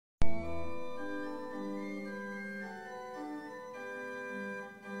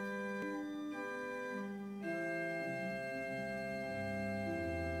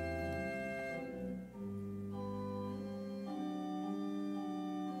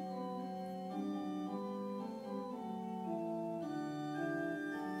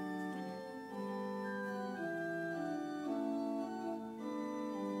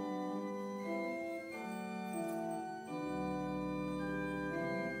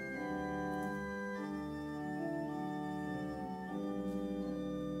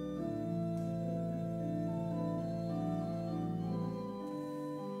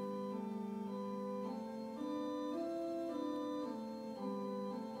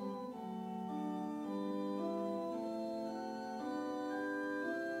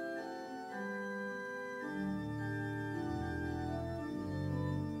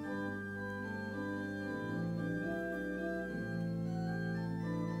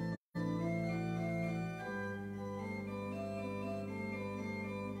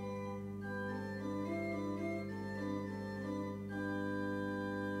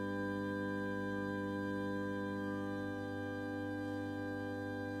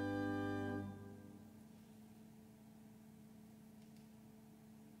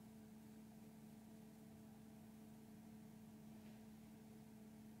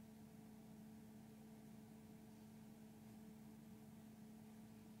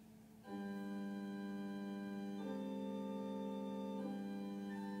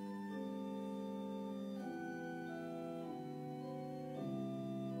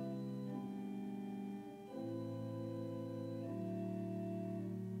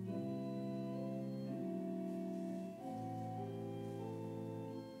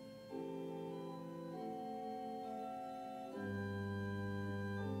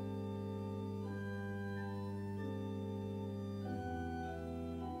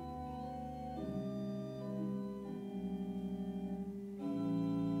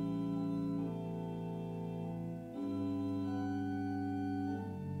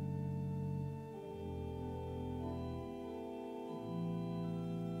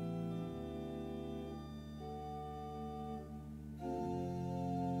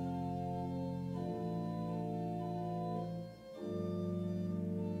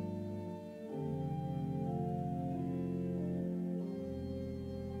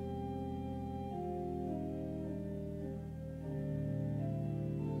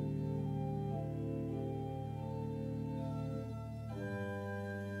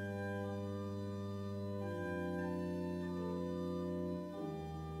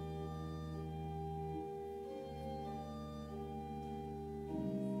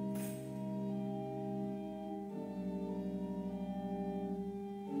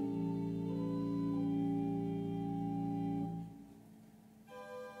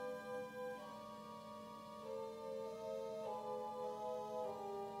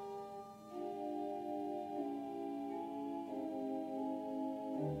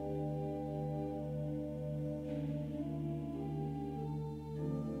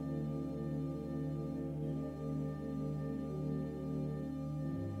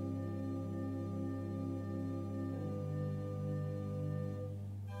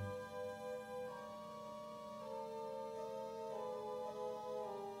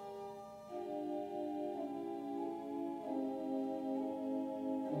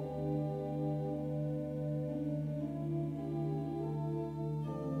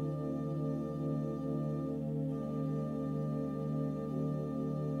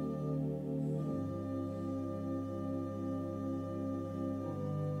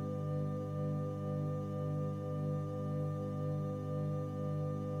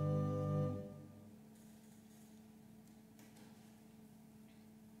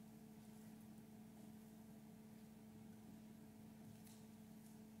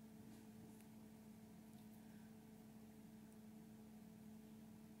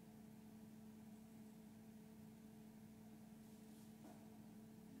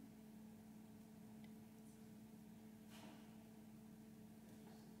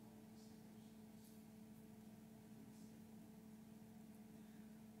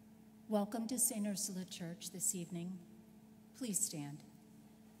Welcome to St. Ursula Church this evening. Please stand.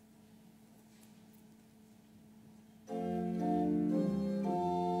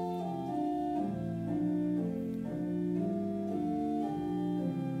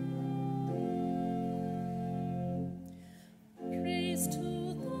 Praise to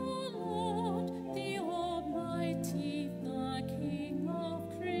the Lord, the Almighty, the King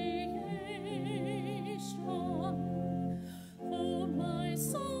of creation. Oh, my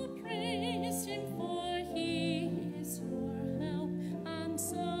soul, praise him, for he is your help and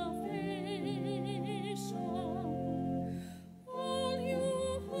salvation. All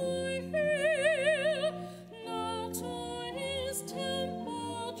you who hear, now to his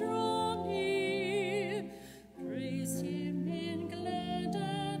temple draw near. Praise him in glad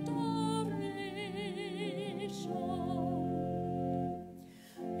adoration.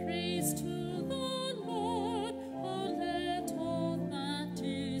 Praise to the Lord, oh, let all that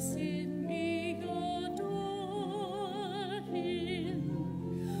is in me adore him.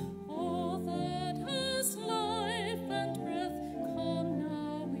 All that has life and breath, come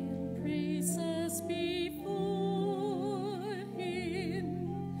now in praises before him.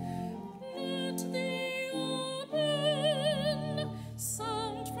 Let the Amen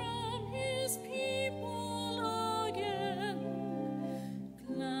sound from his people again.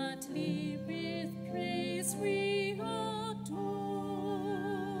 Gladly with praise we adore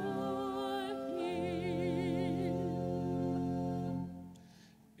him.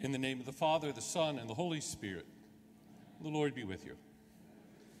 In the name of the Father, the Son, and the Holy Spirit, the Lord be with you.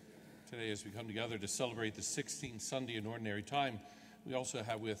 Today, as we come together to celebrate the 16th Sunday in Ordinary Time, we also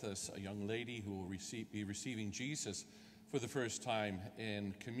have with us a young lady who will be receiving Jesus for the first time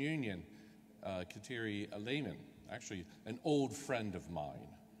in communion, Kateri Lehman, actually an old friend of mine.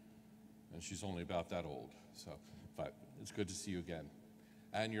 And she's only about that old, but it's good to see you again,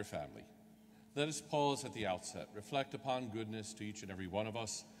 and your family. Let us pause at the outset, reflect upon goodness to each and every one of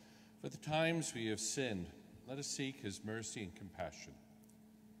us. For the times we have sinned, let us seek his mercy and compassion.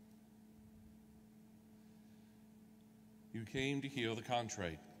 You came to heal the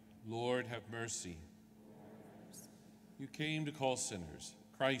contrite. Lord, have mercy. You came to call sinners.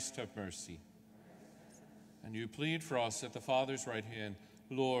 Christ, have mercy. And you plead for us at the Father's right hand.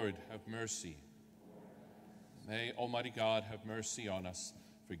 Lord, have mercy. May Almighty God have mercy on us,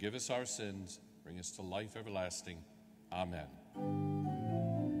 forgive us our sins, bring us to life everlasting. Amen.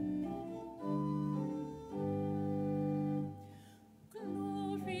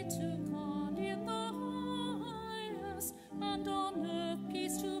 Glory to God in the highest, and on earth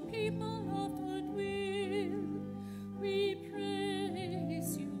peace to people of good will. We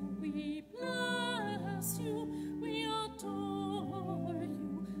praise you, we bless you, we adore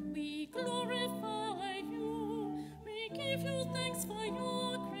you, we glorify you, we give you thanks for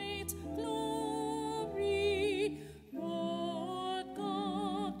your great glory. Lord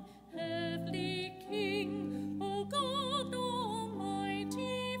God, heavenly King, O God,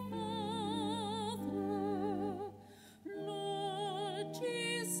 Almighty Father, Lord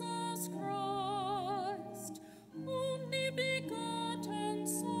Jesus Christ, only begotten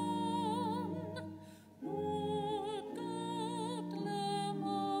Son, Lord God, Lamb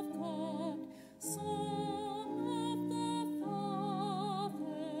of God, Son of the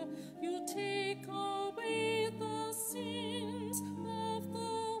Father, you take away the sins of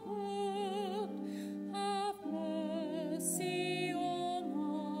the world. Have mercy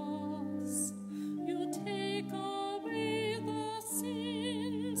on us. You take away the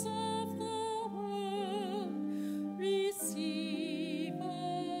sins of the world. Receive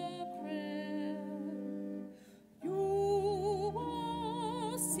our prayer. You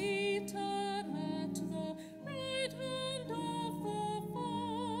are seated at the right hand of the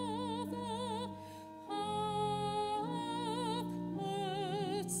Father. Have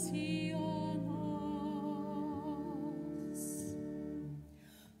mercy on us.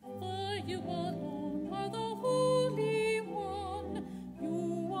 For you alone are the Holy One.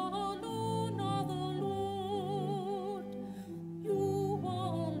 You alone are the Lord. You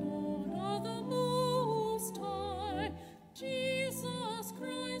alone are the Most High. Jesus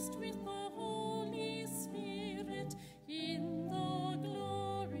Christ with the Holy Spirit, in the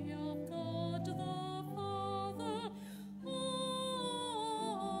glory of God the Father.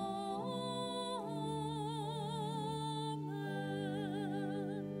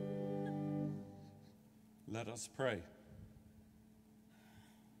 Amen. Let us pray.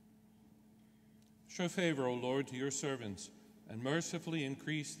 Show favor, O Lord, to your servants, and mercifully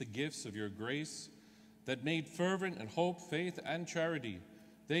increase the gifts of your grace, that made fervent in hope, faith, and charity,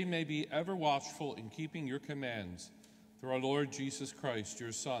 they may be ever watchful in keeping your commands. Through our Lord Jesus Christ,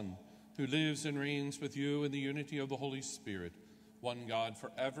 your Son, who lives and reigns with you in the unity of the Holy Spirit, one God,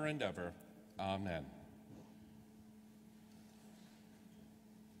 forever and ever. Amen.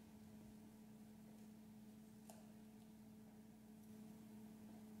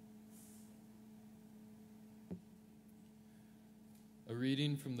 A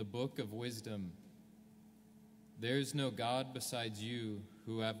reading from the Book of Wisdom. There is no God besides you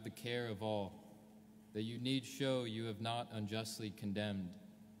who have the care of all, that you need show you have not unjustly condemned.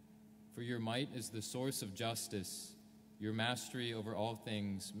 For your might is the source of justice. Your mastery over all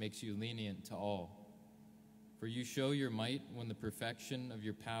things makes you lenient to all. For you show your might when the perfection of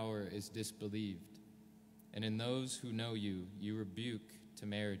your power is disbelieved. And in those who know you, you rebuke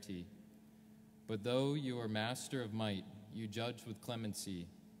temerity. But though you are master of might, you judge with clemency,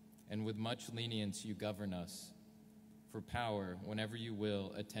 and with much lenience you govern us. For power, whenever you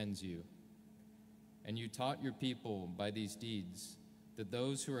will, attends you. And you taught your people by these deeds that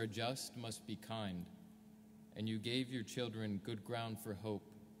those who are just must be kind, and you gave your children good ground for hope,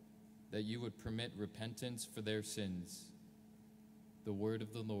 that you would permit repentance for their sins. The word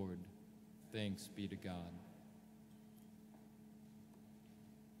of the Lord. Thanks be to God.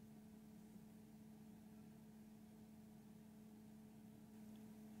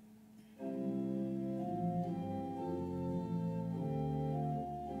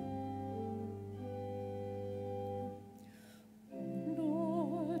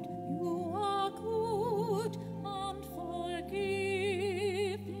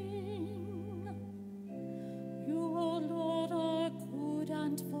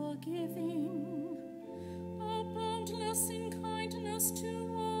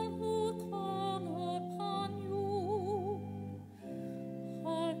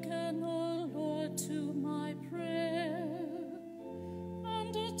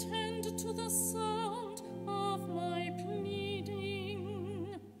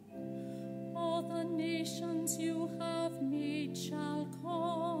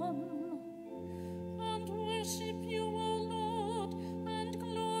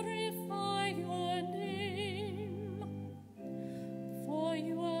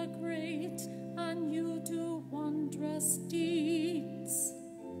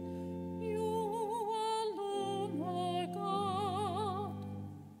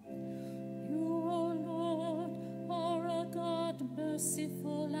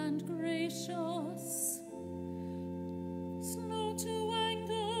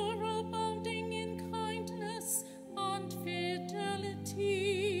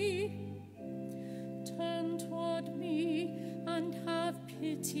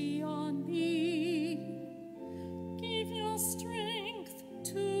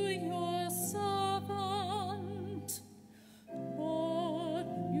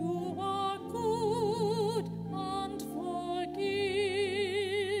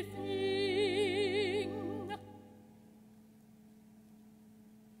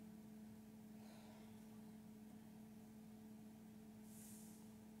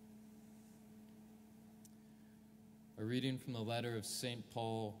 A reading from the letter of St.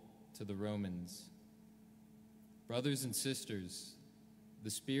 Paul to the Romans. Brothers and sisters,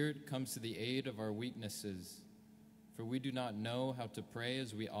 the Spirit comes to the aid of our weaknesses, for we do not know how to pray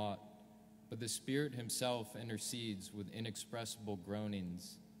as we ought, but the Spirit himself intercedes with inexpressible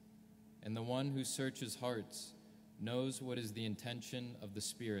groanings. And the one who searches hearts knows what is the intention of the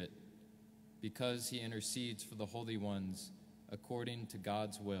Spirit, because he intercedes for the holy ones according to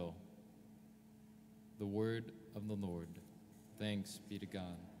God's will. The word of the Lord. Thanks be to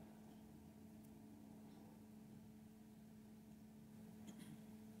God.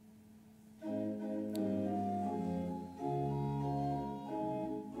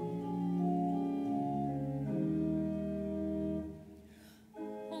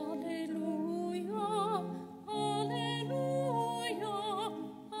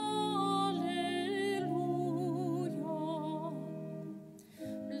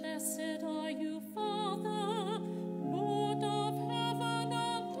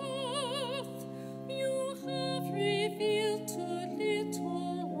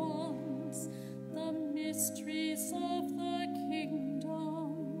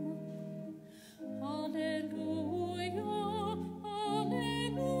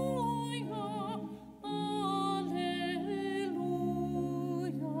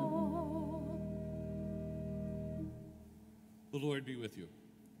 The Lord be with you.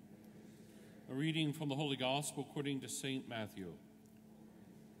 A reading from the Holy Gospel according to St. Matthew.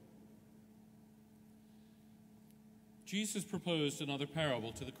 Jesus proposed another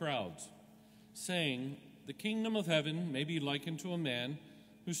parable to the crowds, saying, "The kingdom of heaven may be likened to a man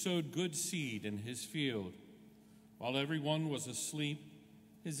who sowed good seed in his field. While everyone was asleep,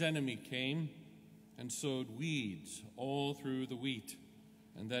 His enemy came and sowed weeds all through the wheat,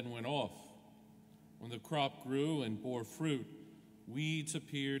 and then went off. When the crop grew and bore fruit, weeds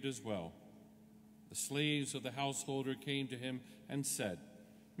appeared as well. The slaves of the householder came to him and said,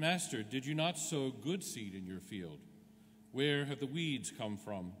 "Master, did you not sow good seed in your field? Where have the weeds come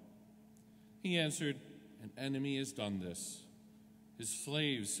from?" He answered, "An enemy has done this." His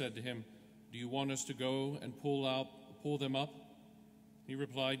slaves said to him, "Do you want us to go and pull them up?" He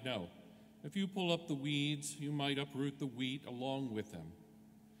replied, "No. If you pull up the weeds, you might uproot the wheat along with them.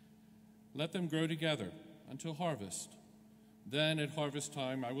 Let them grow together until harvest. Then at harvest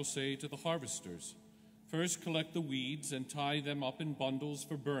time I will say to the harvesters, 'First collect the weeds and tie them up in bundles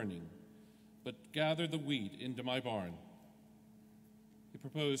for burning, but gather the wheat into my barn.'" He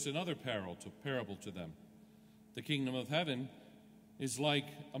proposed another parable to them. "The kingdom of heaven is like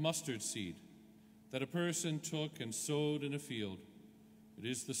a mustard seed that a person took and sowed in a field. It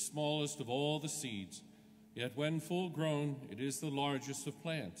is the smallest of all the seeds, yet when full grown, it is the largest of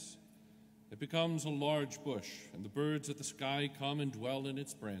plants. It becomes a large bush, and the birds of the sky come and dwell in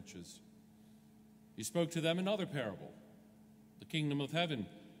its branches." He spoke to them another parable. "The kingdom of heaven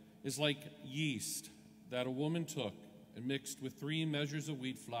is like yeast that a woman took and mixed with 3 measures of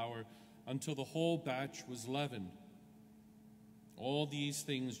wheat flour until the whole batch was leavened." All these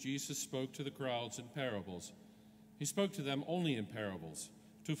things Jesus spoke to the crowds in parables. He spoke to them only in parables,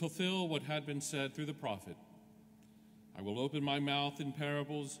 to fulfill what had been said through the prophet. "I will open my mouth in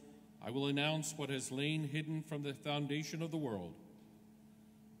parables. I will announce what has lain hidden from the foundation of the world."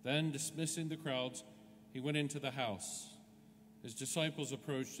 Then, dismissing the crowds, he went into the house. His disciples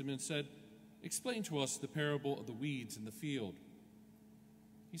approached him and said, "Explain to us the parable of the weeds in the field."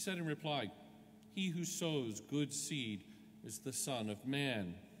 He said in reply, "He who sows good seed is the Son of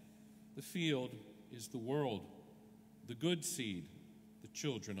Man. The field is the world. The good seed, the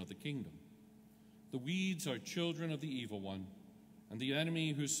children of the kingdom. The weeds are children of the evil one, and the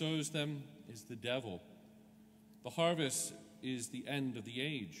enemy who sows them is the devil. The harvest is the end of the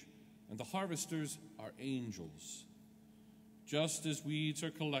age, and the harvesters are angels. Just as weeds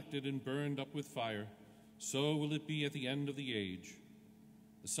are collected and burned up with fire, so will it be at the end of the age.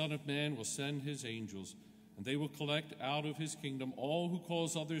 The Son of Man will send his angels, and they will collect out of his kingdom all who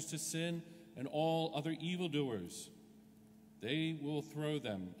cause others to sin and all other evildoers. They will throw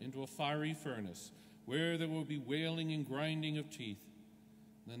them into a fiery furnace, where there will be wailing and grinding of teeth.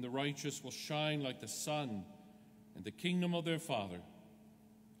 Then the righteous will shine like the sun in the kingdom of their Father.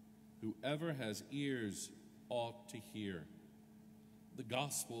 Whoever has ears ought to hear." The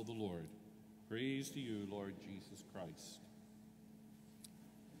gospel of the Lord. Praise to you, Lord Jesus Christ.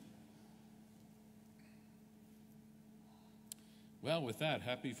 Well, with that,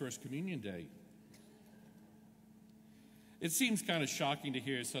 happy First Communion Day. It seems kind of shocking to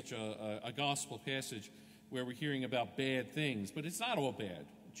hear such a gospel passage where we're hearing about bad things, but it's not all bad.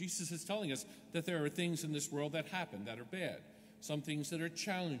 Jesus is telling us that there are things in this world that happen that are bad, some things that are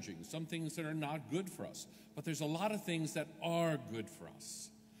challenging, some things that are not good for us, but there's a lot of things that are good for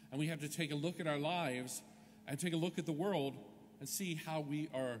us. And we have to take a look at our lives and take a look at the world and see how we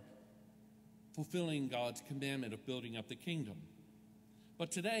are fulfilling God's commandment of building up the kingdom.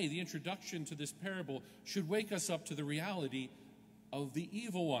 But today, the introduction to this parable should wake us up to the reality of the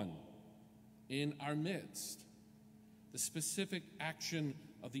evil one in our midst. The specific action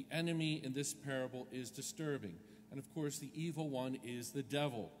of the enemy in this parable is disturbing. And of course, the evil one is the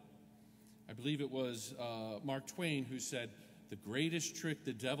devil. I believe it was Mark Twain who said, "The greatest trick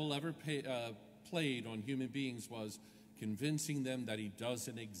the devil ever played on human beings was convincing them that he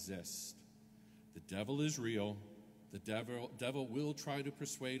doesn't exist." The devil is real. The devil will try to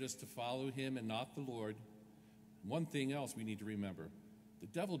persuade us to follow him and not the Lord. One thing else we need to remember, the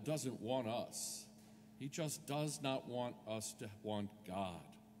devil doesn't want us. He just does not want us to want God.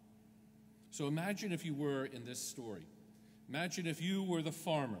 So imagine if you were in this story. Imagine if you were the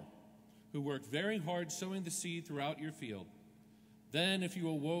farmer who worked very hard sowing the seed throughout your field. Then if you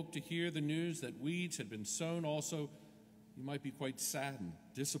awoke to hear the news that weeds had been sown also, you might be quite saddened,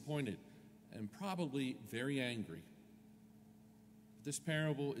 disappointed, and probably very angry. This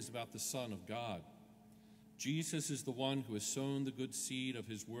parable is about the Son of God. Jesus is the one who has sown the good seed of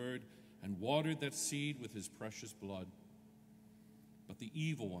his word and watered that seed with his precious blood. But the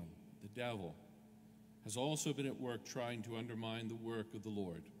evil one, the devil, has also been at work trying to undermine the work of the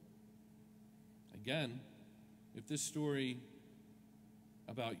Lord. Again, if this story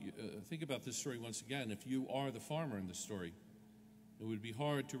think about this story once again. If you are the farmer in this story, it would be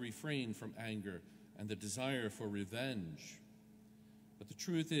hard to refrain from anger and the desire for revenge. But the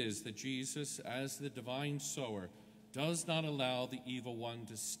truth is that Jesus, as the divine sower, does not allow the evil one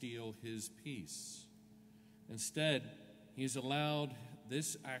to steal his peace. Instead, he has allowed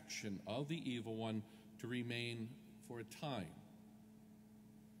this action of the evil one to remain for a time.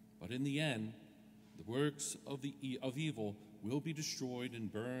 But in the end, the works of evil will be destroyed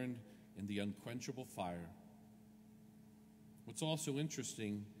and burned in the unquenchable fire. What's also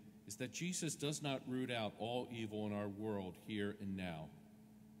interesting is that Jesus does not root out all evil in our world here and now.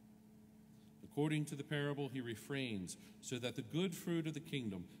 According to the parable, he refrains so that the good fruit of the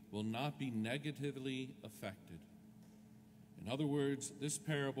kingdom will not be negatively affected. In other words, this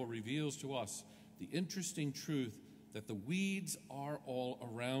parable reveals to us the interesting truth that the weeds are all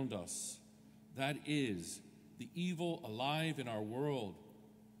around us. That is, the evil alive in our world,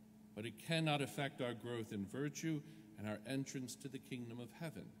 but it cannot affect our growth in virtue and our entrance to the kingdom of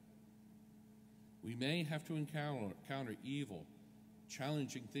heaven. We may have to encounter evil,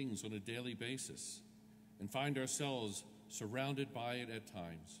 challenging things on a daily basis, and find ourselves surrounded by it at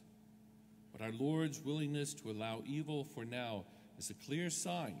times. But our Lord's willingness to allow evil for now is a clear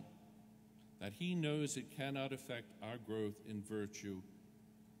sign that he knows it cannot affect our growth in virtue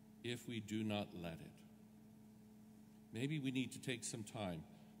if we do not let it. Maybe we need to take some time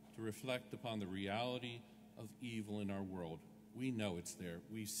to reflect upon the reality of evil in our world. We know it's there.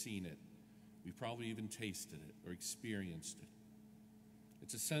 We've seen it. We've probably even tasted it or experienced it.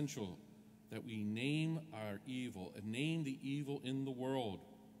 It's essential that we name our evil and name the evil in the world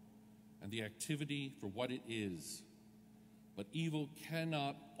and the activity for what it is. But evil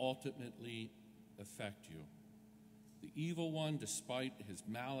cannot ultimately affect you. The evil one, despite his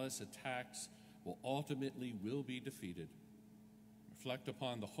malice attacks, will be defeated. Reflect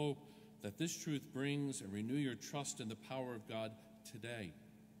upon the hope that this truth brings and renew your trust in the power of God today.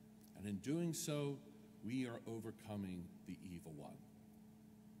 And in doing so, we are overcoming the evil one.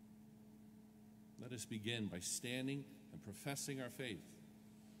 Let us begin by standing and professing our faith.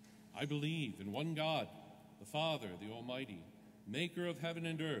 I believe in one God, the Father, the Almighty, maker of heaven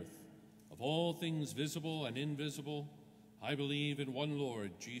and earth, of all things visible and invisible. I believe in one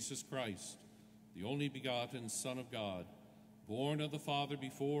Lord, Jesus Christ, the only begotten Son of God, born of the Father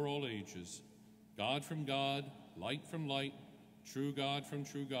before all ages, God from God, light from light, true God from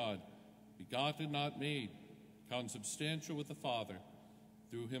true God, begotten, not made, consubstantial with the Father.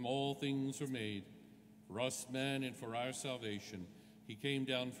 Through him all things were made. For us men and for our salvation, he came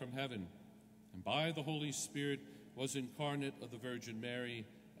down from heaven, and by the Holy Spirit was incarnate of the Virgin Mary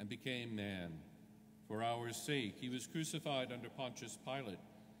and became man. For our sake he was crucified under Pontius Pilate.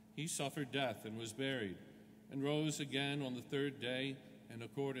 He suffered death and was buried, and rose again on the third day in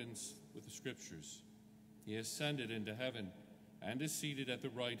accordance with the Scriptures. He ascended into heaven and is seated at the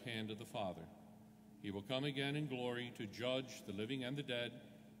right hand of the Father. He will come again in glory to judge the living and the dead,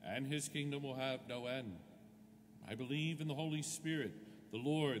 and his kingdom will have no end. I believe in the Holy Spirit, the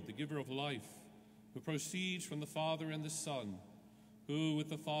Lord, the giver of life, who proceeds from the Father and the Son, who with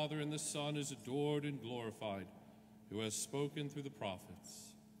the Father and the Son is adored and glorified, who has spoken through the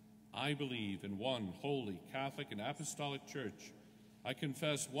prophets. I believe in one holy, Catholic, and apostolic church. I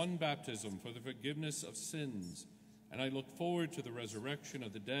confess one baptism for the forgiveness of sins, and I look forward to the resurrection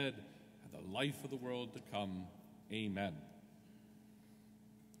of the dead and the life of the world to come. Amen.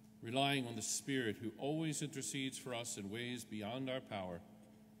 Relying on the Spirit who always intercedes for us in ways beyond our power,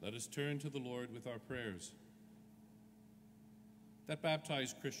 let us turn to the Lord with our prayers. That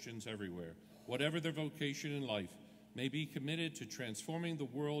baptized Christians everywhere, whatever their vocation in life, may be committed to transforming the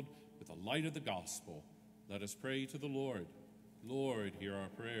world with the light of the gospel. Let us pray to the Lord. Lord, hear our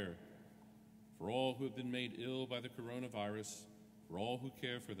prayer. For all who have been made ill by the coronavirus, for all who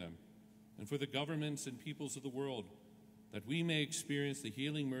care for them, and for the governments and peoples of the world, that we may experience the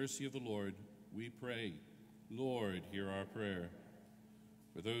healing mercy of the Lord, we pray. Lord, hear our prayer.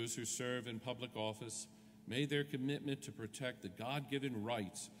 For those who serve in public office, may their commitment to protect the God-given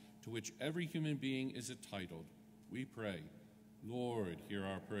rights to which every human being is entitled, we pray. Lord, hear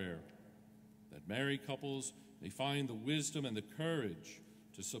our prayer. That married couples may find the wisdom and the courage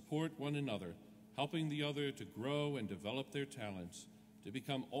to support one another, helping the other to grow and develop their talents, to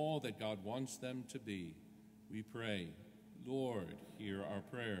become all that God wants them to be. We pray. Lord, hear our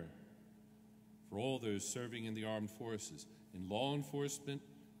prayer. For all those serving in the armed forces, in law enforcement,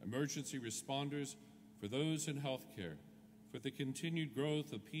 emergency responders, for those in healthcare, for the continued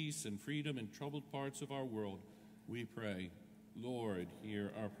growth of peace and freedom in troubled parts of our world, we pray. Lord,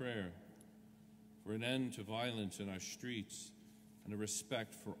 hear our prayer. For an end to violence in our streets and a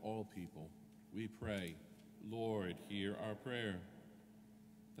respect for all people, we pray. Lord, hear our prayer.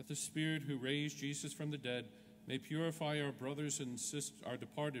 That the Spirit who raised Jesus from the dead may purify our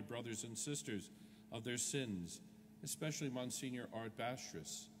departed brothers and sisters of their sins, especially Monsignor Art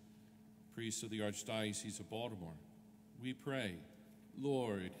Bastris, priest of the Archdiocese of Baltimore. We pray,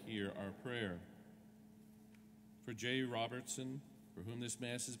 Lord, hear our prayer. For Jay Robertson, for whom this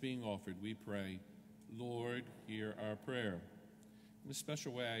Mass is being offered, we pray, Lord, hear our prayer. In a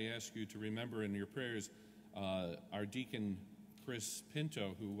special way, I ask you to remember in your prayers our deacon, Chris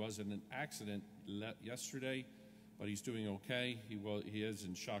Pinto, who was in an accident yesterday, but he's doing okay. He is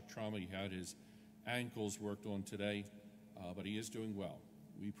in shock trauma. He had his ankles worked on today, but he is doing well.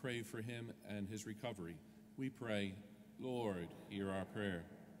 We pray for him and his recovery. We pray, Lord, hear our prayer.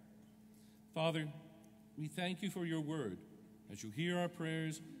 Father, we thank you for your word. As you hear our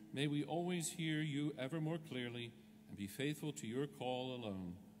prayers, may we always hear you ever more clearly and be faithful to your call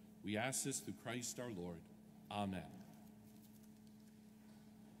alone. We ask this through Christ our Lord. Amen.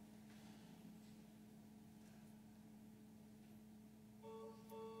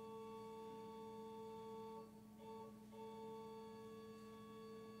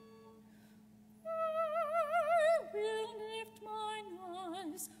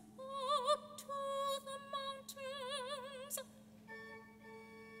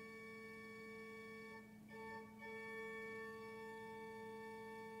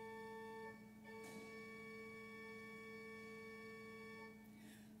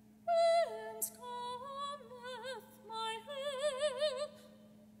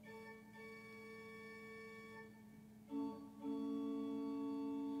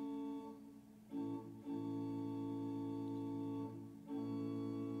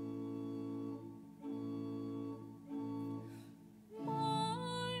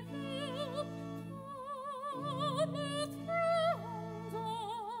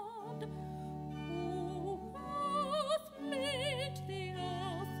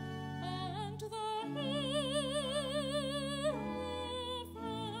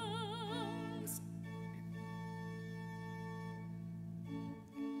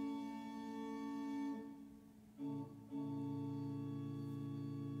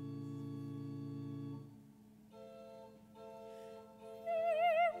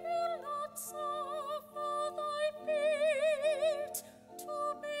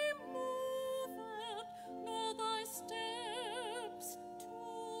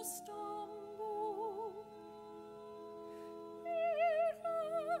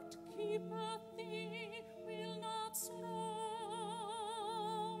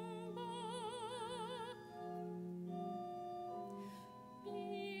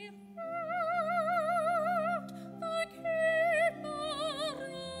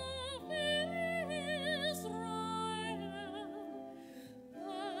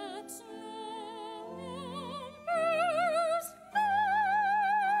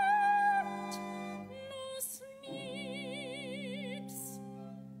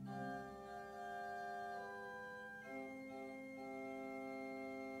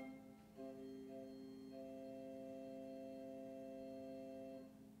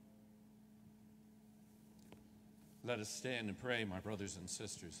 Let us stand and pray, my brothers and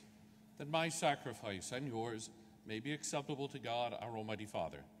sisters, that my sacrifice and yours may be acceptable to God, our Almighty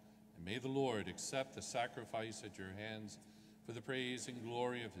Father. And may the Lord accept the sacrifice at your hands for the praise and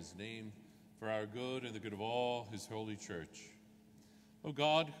glory of his name, for our good and the good of all his holy church. O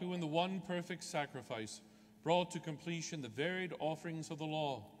God, who in the one perfect sacrifice brought to completion the varied offerings of the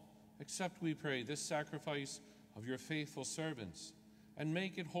law, accept, we pray, this sacrifice of your faithful servants, and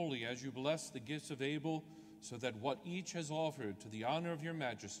make it holy as you bless the gifts of Abel, so that what each has offered to the honor of your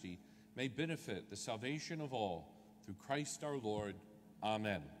majesty may benefit the salvation of all, through Christ our Lord.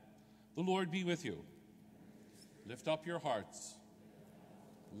 Amen. The Lord be with you. Lift up your hearts.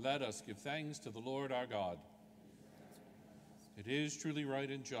 Let us give thanks to the Lord our God. It is truly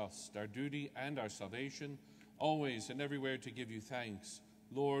right and just, our duty and our salvation, always and everywhere to give you thanks,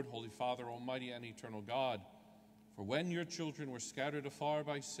 Lord, Holy Father, Almighty and eternal God. For when your children were scattered afar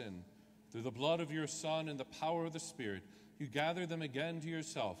by sin, through the blood of your Son and the power of the Spirit, you gather them again to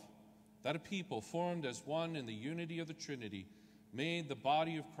yourself, that a people formed as one in the unity of the Trinity, made the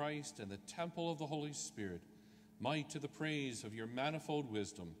body of Christ and the temple of the Holy Spirit, might, to the praise of your manifold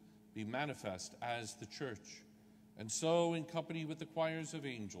wisdom, be manifest as the church. And so, in company with the choirs of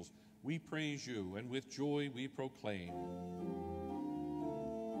angels, we praise you, and with joy we proclaim.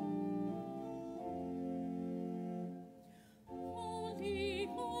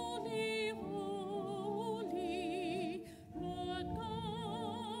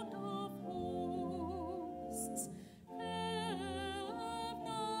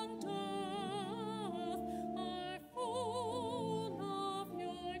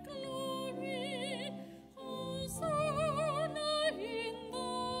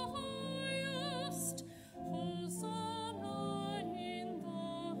 Hosanna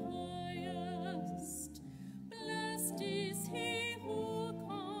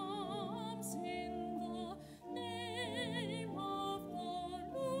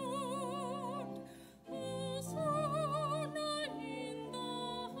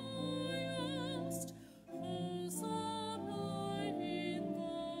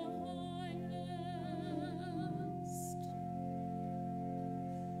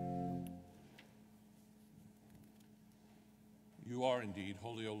are indeed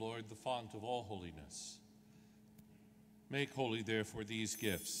holy, O Lord, the font of all holiness. Make holy, therefore, these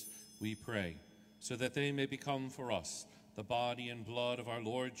gifts, we pray, so that they may become for us the body and blood of our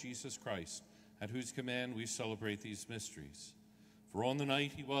Lord Jesus Christ, at whose command we celebrate these mysteries. For on the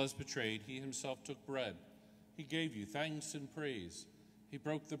night he was betrayed, he himself took bread. He gave you thanks and praise. He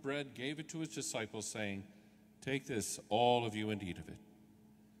broke the bread, gave it to his disciples, saying, "Take this, all of you, and eat of it.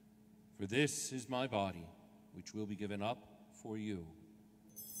 For this is my body, which will be given up for you."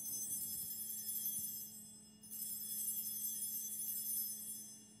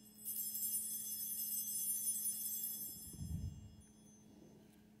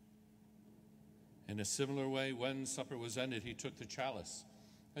 In a similar way, when supper was ended, he took the chalice.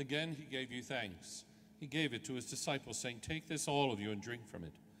 Again, he gave you thanks. He gave it to his disciples, saying, "Take this, all of you, and drink from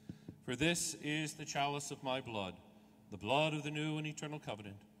it. For this is the chalice of my blood, the blood of the new and eternal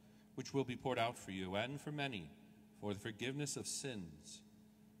covenant, which will be poured out for you and for many for the forgiveness of sins.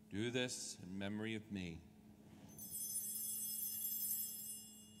 Do this in memory of me."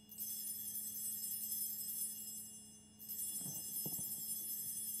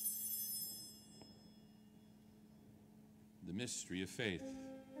 The mystery of faith.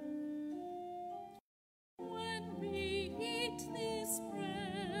 When we eat this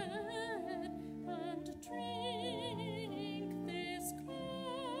bread and drink this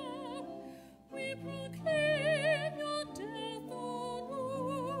cup, we proclaim your death, O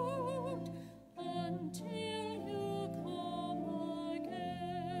Lord, until you come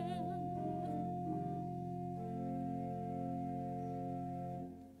again.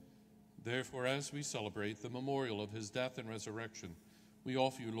 Therefore, as we celebrate the memorial of his death and resurrection, we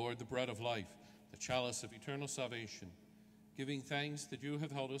offer you, Lord, the bread of life, the chalice of eternal salvation, giving thanks that you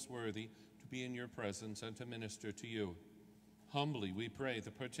have held us worthy to be in your presence and to minister to you. Humbly we pray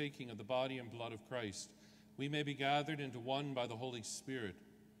that, partaking of the body and blood of Christ, we may be gathered into one by the Holy Spirit.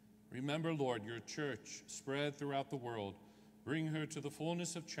 Remember, Lord, your church spread throughout the world. Bring her to the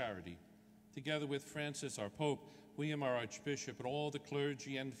fullness of charity. Together with Francis, our Pope, William, our Archbishop, and all the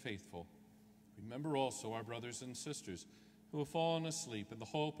clergy and faithful. Remember also our brothers and sisters who have fallen asleep in the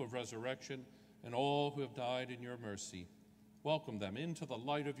hope of resurrection, and all who have died in your mercy. Welcome them into the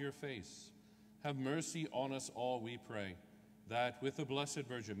light of your face. Have mercy on us all, we pray, that with the Blessed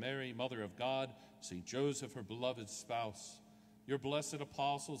Virgin Mary, Mother of God, St. Joseph, her beloved spouse, your blessed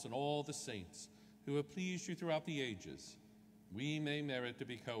apostles, and all the saints who have pleased you throughout the ages, we may merit to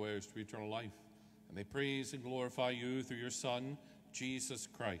be co-heirs to eternal life, and may praise and glorify you through your Son, Jesus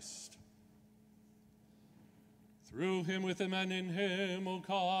Christ. Through him, with him, and in him, O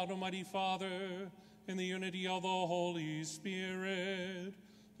God, Almighty Father, in the unity of the Holy Spirit,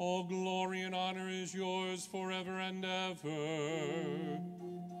 all glory and honor is yours forever and ever.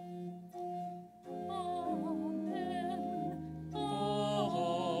 Amen. Amen.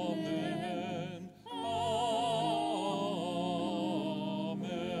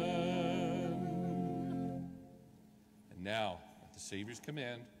 Amen. And now, at the Savior's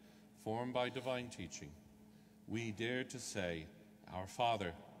command, formed by divine teaching, we dare to say, Our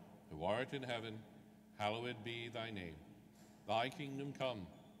Father, who art in heaven, hallowed be thy name. Thy kingdom come,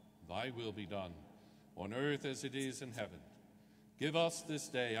 thy will be done, on earth as it is in heaven. Give us this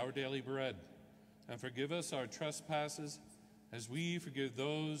day our daily bread, and forgive us our trespasses, as we forgive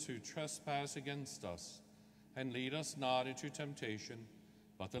those who trespass against us. And lead us not into temptation,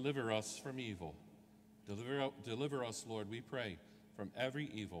 but deliver us from evil. Deliver us, Lord, we pray, from every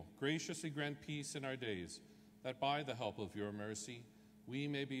evil. Graciously grant peace in our days, that by the help of your mercy we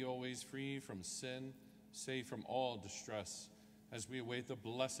may be always free from sin, safe from all distress, as we await the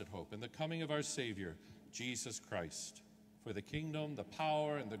blessed hope and the coming of our Savior, Jesus Christ. For the kingdom, the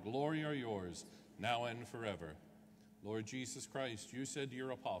power, and the glory are yours, now and forever. Lord Jesus Christ, you said to your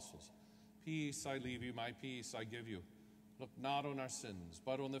apostles, "Peace I leave you, my peace I give you. Look not on our sins,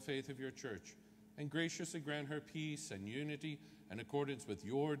 but on the faith of your church, and graciously grant her peace and unity in accordance with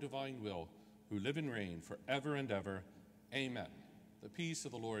your divine will, who live and reign forever and ever. Amen." The peace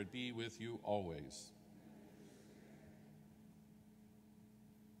of the Lord be with you always.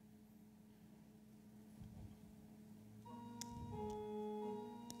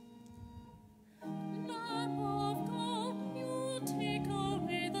 Lamb of God, you take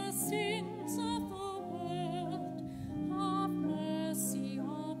away the sins of the world. Have mercy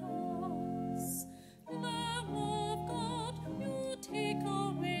on us. Lamb of God, you take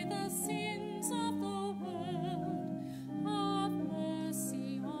away the sins of the world. Have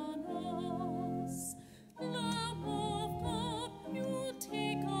mercy on us.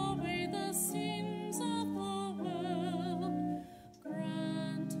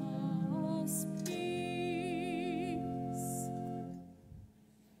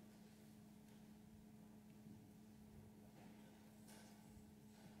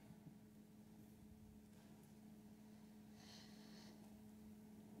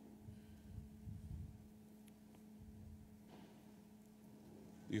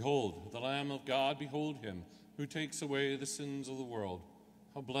 Behold, the Lamb of God, behold him, who takes away the sins of the world.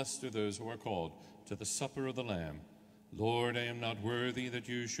 How blessed are those who are called to the supper of the Lamb. Lord, I am not worthy that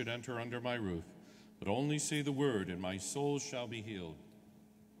you should enter under my roof, but only say the word, and my soul shall be healed.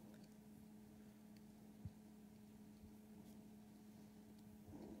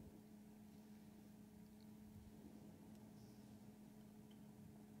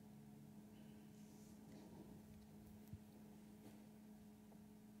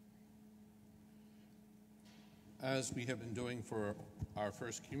 As we have been doing for our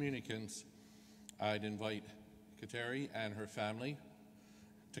first communicants, I'd invite Kateri and her family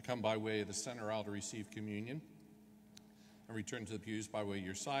to come by way of the center aisle to receive communion and return to the pews by way of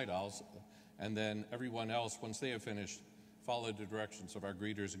your side aisles. And then everyone else, once they have finished, follow the directions of our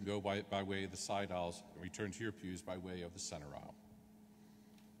greeters and go by way of the side aisles and return to your pews by way of the center aisle.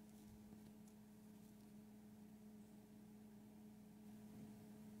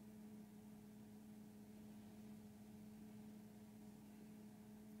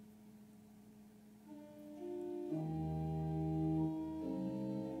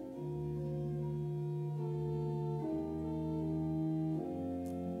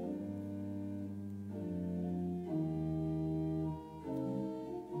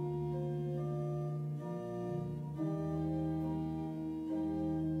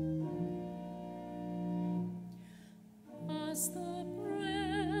 As the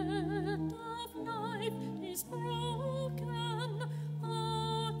bread of life is broken,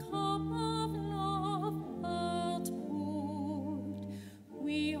 the cup of love outpoured,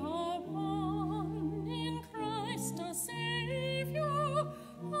 we are one in Christ our Savior,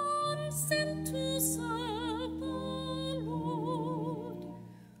 one sent to serve the Lord.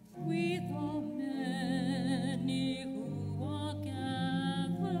 We the many who are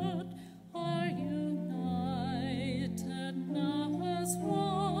gathered are united now as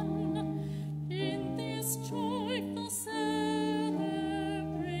one in this joyful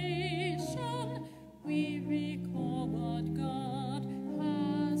celebration. We recall what God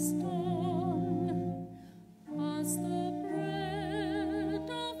has done. As the bread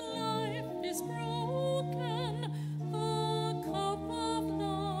of life is broken, the cup of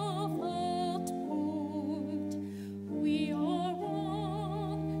love outpoured, we are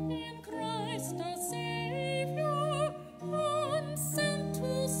one in Christ our Savior, one sent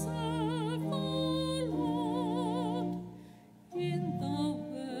to serve the Lord. In the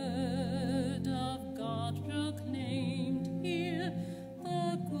word of God proclaimed here,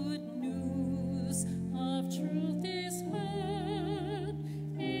 the good news of truth is heard.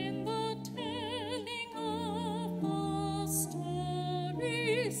 In the telling of the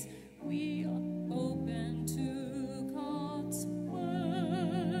stories, we are open to God's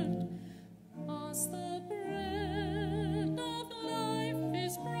word. As the bread of life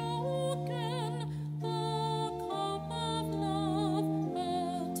is broken, the cup of love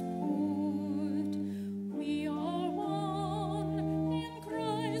outpoured, we are one in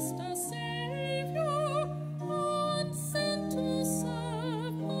Christ our Savior, one sent to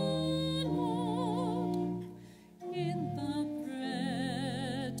serve the Lord. In the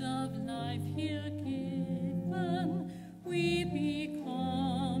bread of life here given, we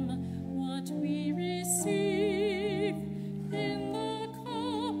become what we receive. In the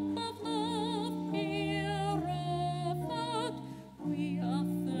cup of love here offered, we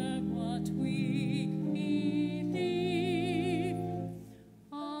affirm what we believe.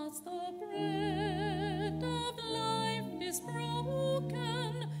 As the bread of life is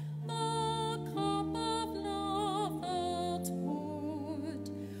broken, the cup of love outpoured,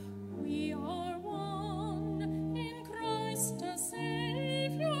 we are one in Christ our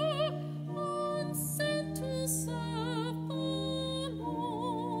Savior, one sent to serve the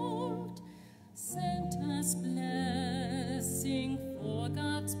Lord. Sent as blessing for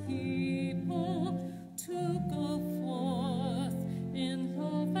God's people to go forth in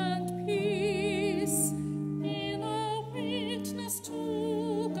love and peace, in a witness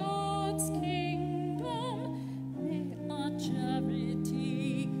to God's kingdom. May our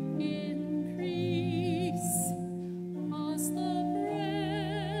charity increase. As the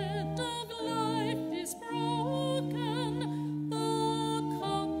bread of life is broken, the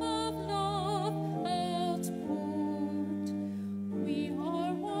cup of love outpoured, we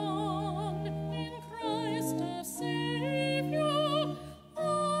are one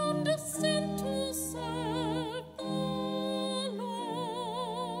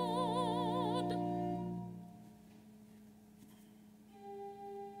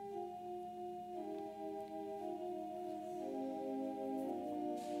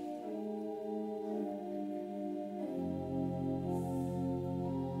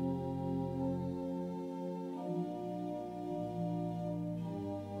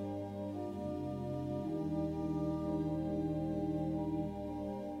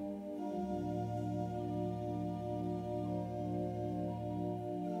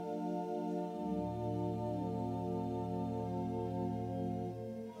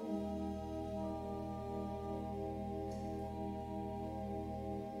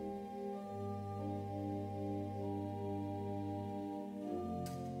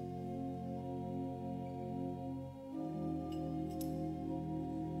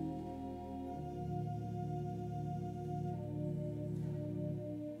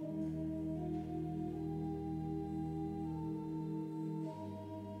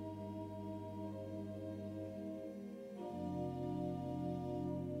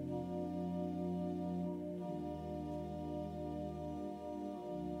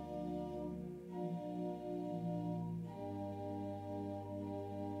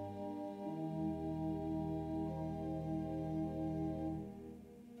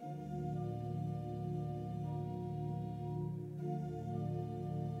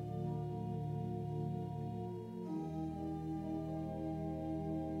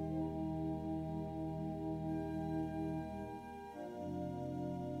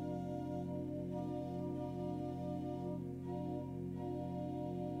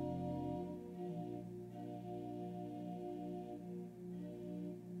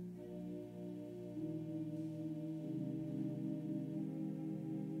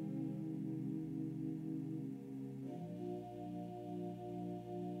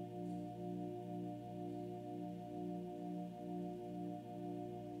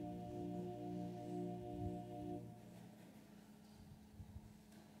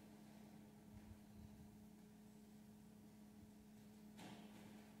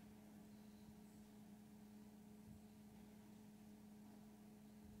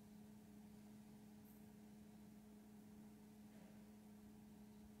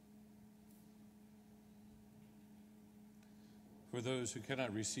For those who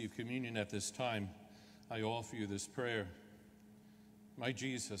cannot receive communion at this time, I offer you this prayer. My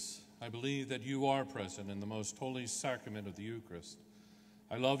Jesus, I believe that you are present in the most holy sacrament of the Eucharist.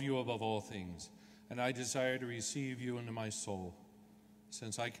 I love you above all things, and I desire to receive you into my soul.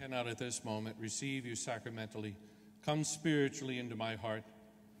 Since I cannot at this moment receive you sacramentally, come spiritually into my heart.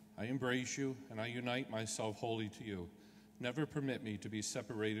 I embrace you, and I unite myself wholly to you. Never permit me to be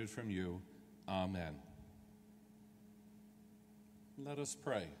separated from you. Amen. Let us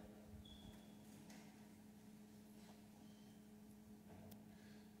pray.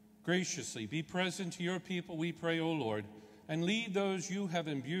 Graciously be present to your people, we pray, O Lord, and lead those you have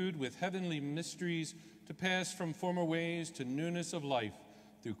imbued with heavenly mysteries to pass from former ways to newness of life,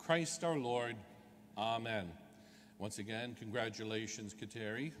 through Christ our Lord. Amen. Once again, congratulations,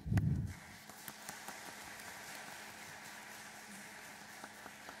 Kateri.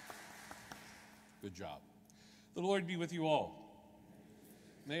 Good job. The Lord be with you all.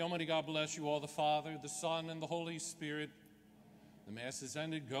 May Almighty God bless you all, the Father, the Son, and the Holy Spirit. The Mass is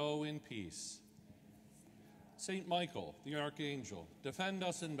ended. Go in peace. Saint Michael, the Archangel, defend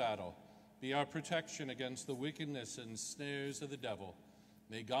us in battle. Be our protection against the wickedness and snares of the devil.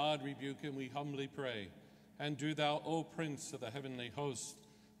 May God rebuke him, we humbly pray. And do thou, O Prince of the heavenly host,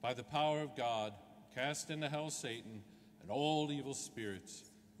 by the power of God, cast into hell Satan and all evil spirits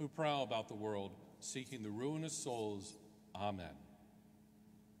who prowl about the world, seeking the ruin of souls. Amen.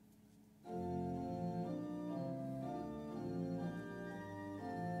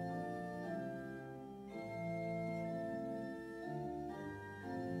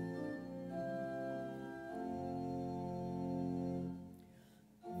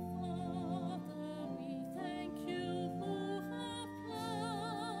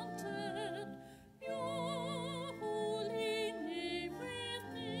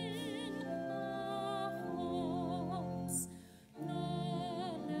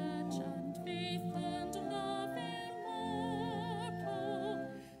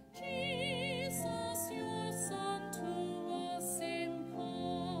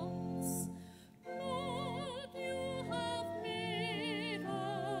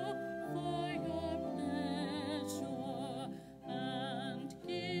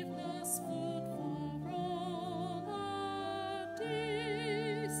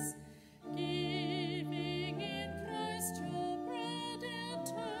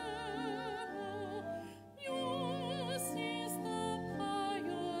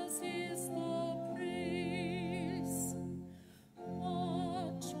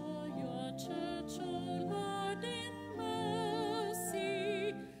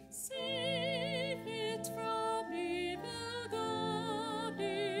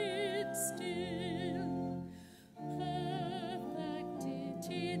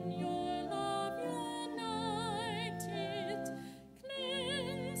 In your